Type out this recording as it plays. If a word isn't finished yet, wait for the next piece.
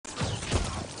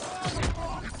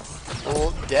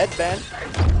Oh, dead Ben.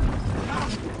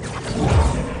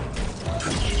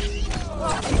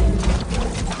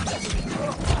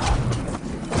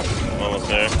 I'm almost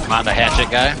there. I'm on the hatchet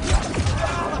guy.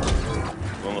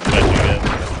 I'm almost catching it.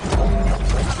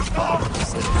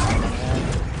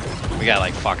 We got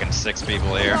like fucking 6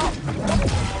 people here.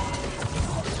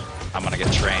 I'm gonna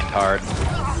get trained hard.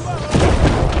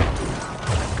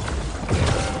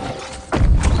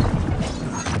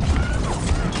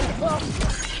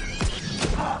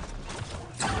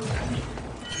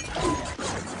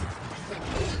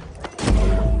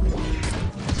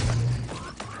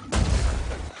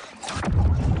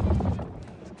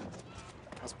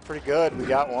 That's pretty good. We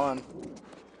got one.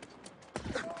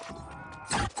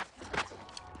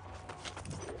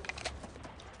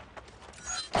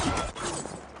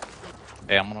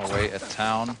 Hey, I'm gonna wait at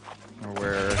town or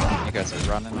where you guys are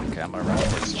running. Okay, I'm gonna run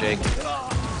towards Jake.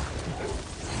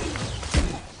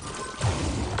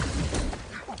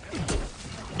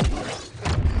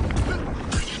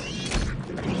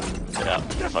 Yeah,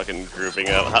 fucking grouping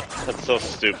up. That's so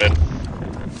stupid.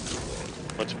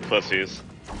 Bunch of pussies.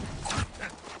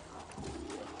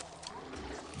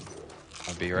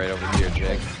 I'll be right over here,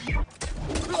 Jake.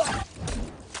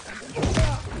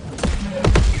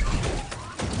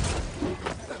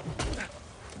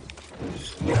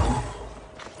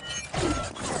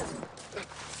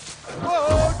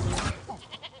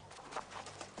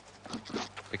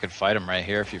 We could fight him right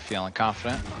here if you're feeling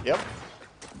confident. Yep.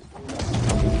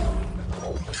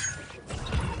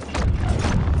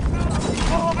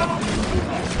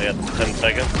 I got 10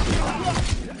 seconds.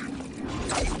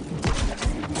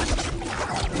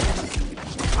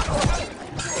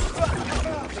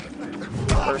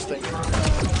 First thing.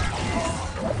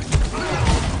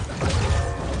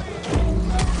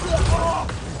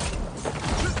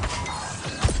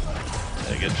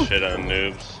 I get shit on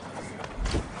noobs.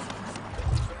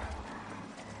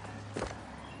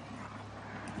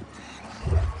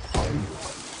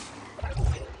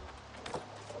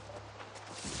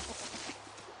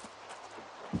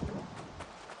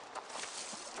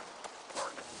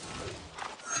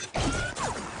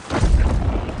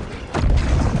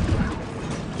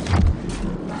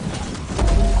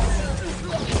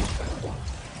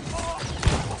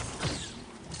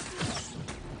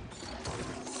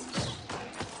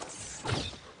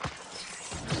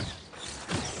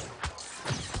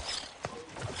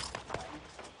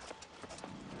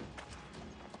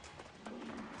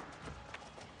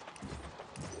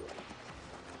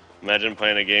 Imagine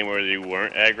playing a game where you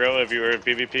weren't aggro if you were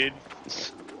PvP'd.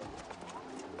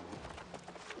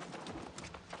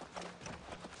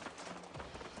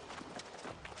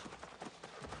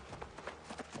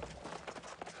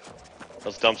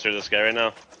 Let's dumpster this guy right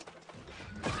now.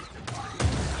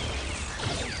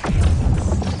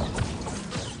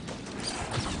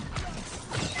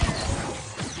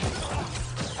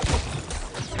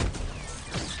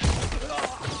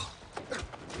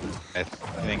 I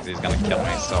think he's gonna kill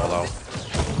me solo.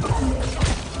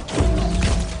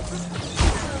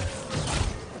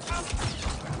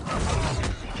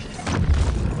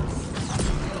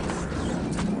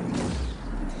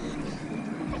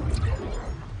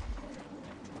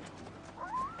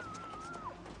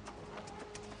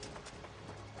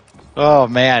 Oh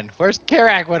man, where's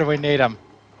Karak? What do we need him?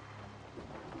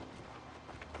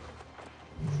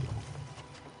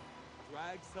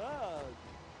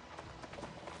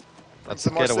 Let's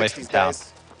Some more get away 60s, from town.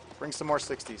 guys. Bring some more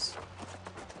 60s.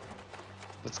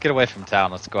 Let's get away from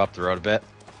town. Let's go up the road a bit.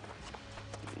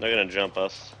 They're gonna jump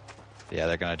us. Yeah,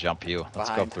 they're gonna jump you. Let's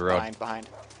Behind, go up the road. Behind.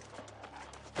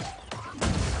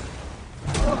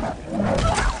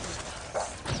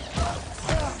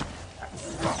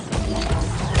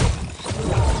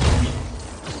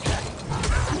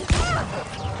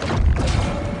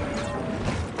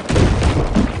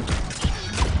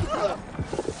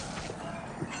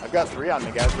 I've got 3 on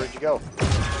me, guys. Where'd you go?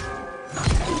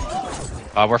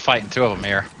 We're fighting 2 of them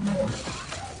here.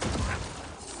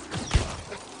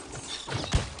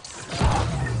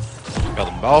 Killed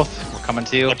them both. We're coming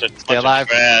to you. Stay alive.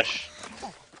 Trash.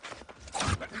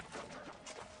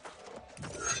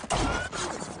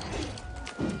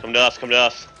 Come to us, come to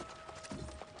us.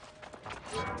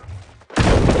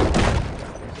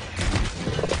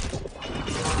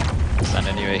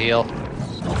 Sending you a heal.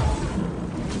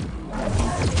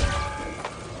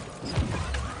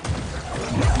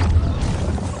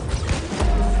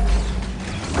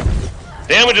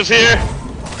 Damage is here.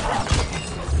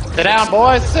 Sit down,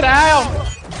 boys. Sit down.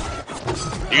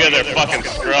 You guys are fucking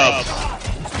scrubs.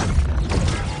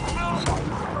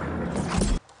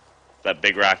 That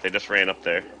big rock, they just ran up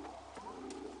there.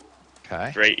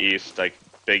 Okay. Straight east, like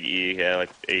Big E, yeah, like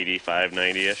 85,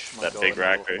 90-ish. I'm gonna That go big in a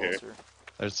rack little right here. closer.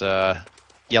 There's a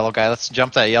yellow guy. Let's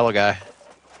jump that yellow guy.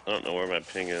 I don't know where my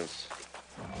ping is.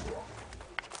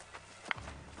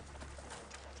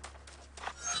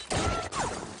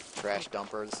 Trash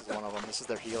dumper. This is one of them. This is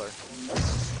their healer.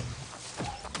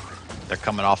 They're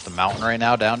coming off the mountain right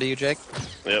now, down to you, Jake.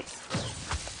 Yep.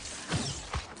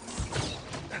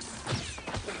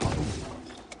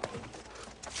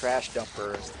 Trash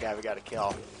dumper is the guy we gotta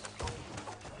kill.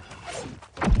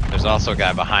 There's also a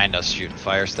guy behind us shooting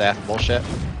fire staff bullshit.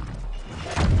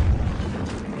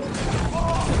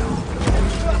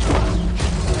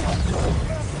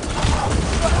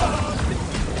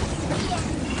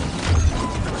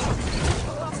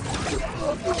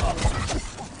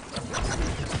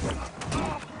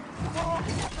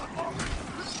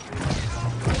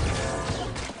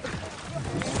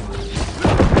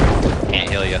 Can't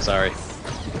heal you, sorry.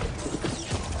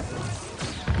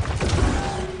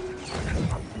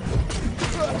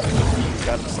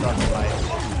 Got him stuck in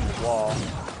my wall.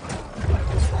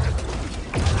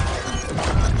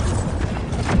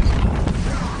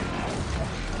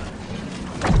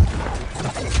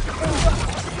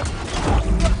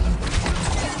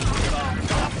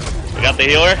 We got the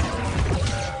healer.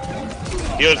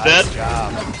 Healer's Nice dead.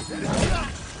 job.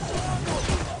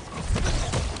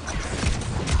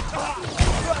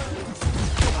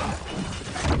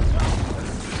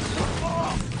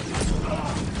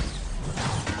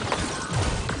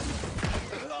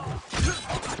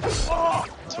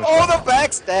 Oh, the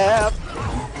backstab!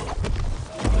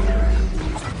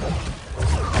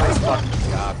 Nice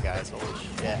fucking job, guys. Holy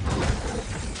shit.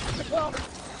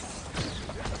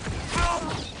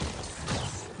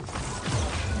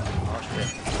 Oh,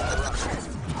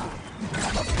 shit.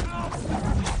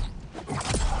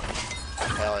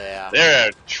 Hell yeah.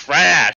 They're trash.